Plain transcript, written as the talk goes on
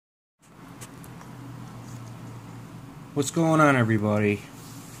What's going on, everybody?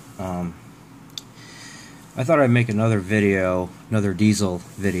 I thought I'd make another video, another diesel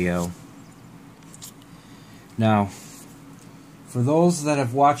video. Now, for those that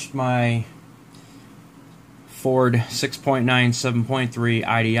have watched my Ford 6.9, 7.3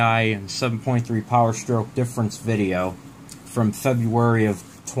 IDI and 7.3 Power Stroke difference video from February of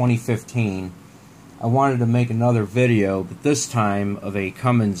 2015, I wanted to make another video, but this time of a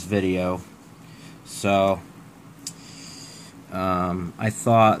Cummins video. So I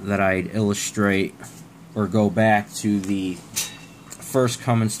thought that I'd illustrate or go back to the first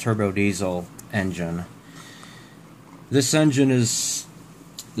Cummins Turbo Diesel engine. This engine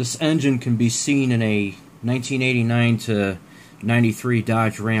can be seen in a 1989 to 93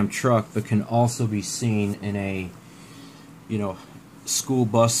 Dodge Ram truck, but can also be seen in a, school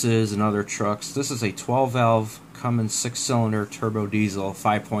buses and other trucks. This is a 12-valve Cummins 6-cylinder turbo diesel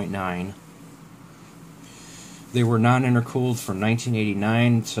 5.9. They were non-intercooled from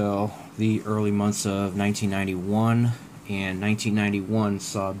 1989 until the early months of 1991, and 1991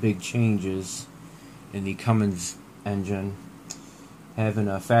 saw big changes in the Cummins engine, having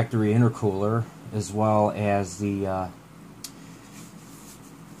a factory intercooler as well as the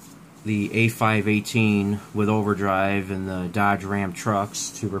A518 with overdrive in the Dodge Ram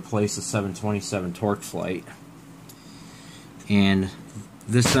trucks to replace the 727 Torque Flight. And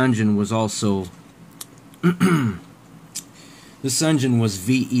this engine was also this engine was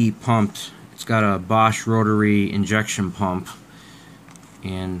VE pumped. It's got a Bosch rotary injection pump,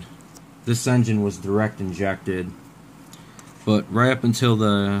 and this engine was direct injected. But right up until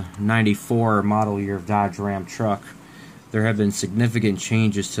the 94 model year of Dodge Ram truck, there have been significant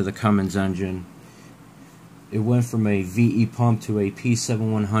changes to the Cummins engine. It went from a VE pump to a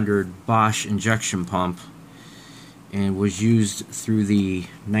P7100 Bosch injection pump, and was used through the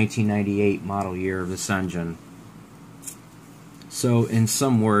 1998 model year of this engine. So in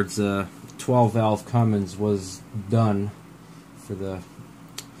some words, 12-valve Cummins was done for the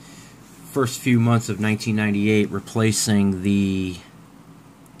first few months of 1998, replacing the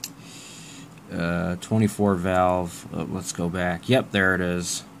 24-valve. Let's go back. Yep, there it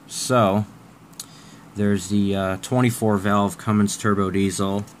is. So there's the 24-valve Cummins Turbo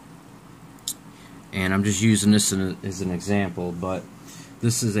Diesel, and I'm just using this as an example, but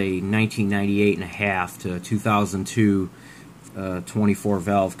this is a 1998.5 to 2002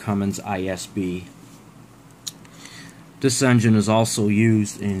 24-valve Cummins ISB. This engine is also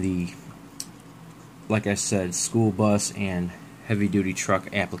used in the, like I said, school bus and heavy-duty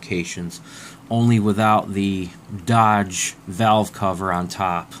truck applications, only without the Dodge valve cover on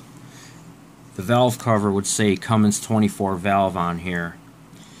top. The valve cover would say Cummins 24 valve on here,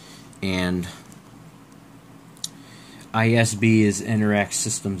 and ISB is Interact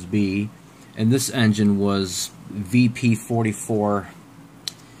Systems B, and this engine was VP44.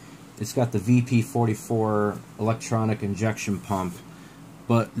 It's got the VP44 electronic injection pump,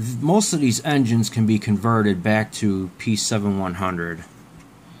 but most of these engines can be converted back to P7100.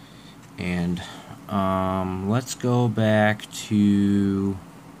 And let's go back to,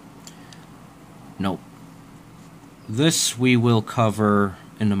 nope, this we will cover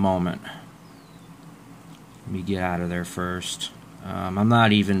in a moment. Let me get out of there first. I'm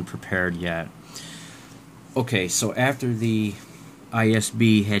not even prepared yet. Okay, so after the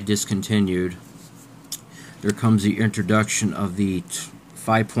ISB had discontinued, there comes the introduction of the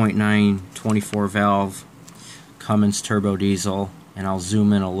 5.9 24-valve Cummins Turbo Diesel, and I'll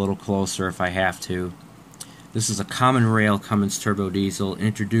zoom in a little closer if I have to. This is a common rail Cummins Turbo Diesel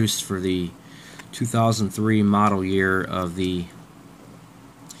introduced for the 2003 model year of the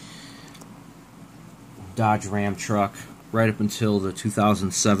Dodge Ram truck, right up until the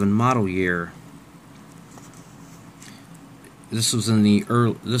 2007 model year. This was in the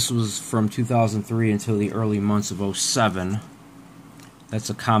this was from 2003 until the early months of 07. That's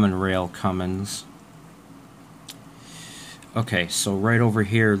a common rail Cummins. Okay, so right over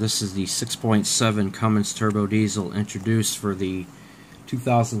here, this is the 6.7 Cummins Turbo Diesel introduced for the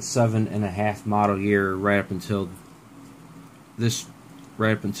 2007.5 model year, right up until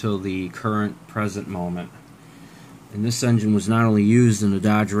the current present moment. And this engine was not only used in the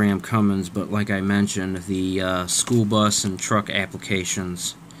Dodge Ram Cummins, but like I mentioned, the school bus and truck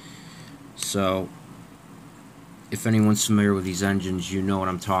applications. So if anyone's familiar with these engines, you know what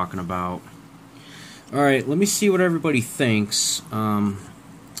I'm talking about. Alright, let me see what everybody thinks. I'm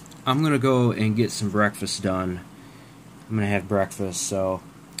going to go and get some breakfast done. I'm going to have breakfast, so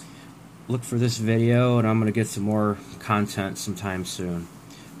look for this video, and I'm going to get some more content sometime soon.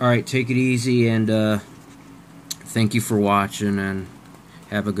 Alright, take it easy, and thank you for watching, and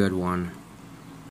have a good one.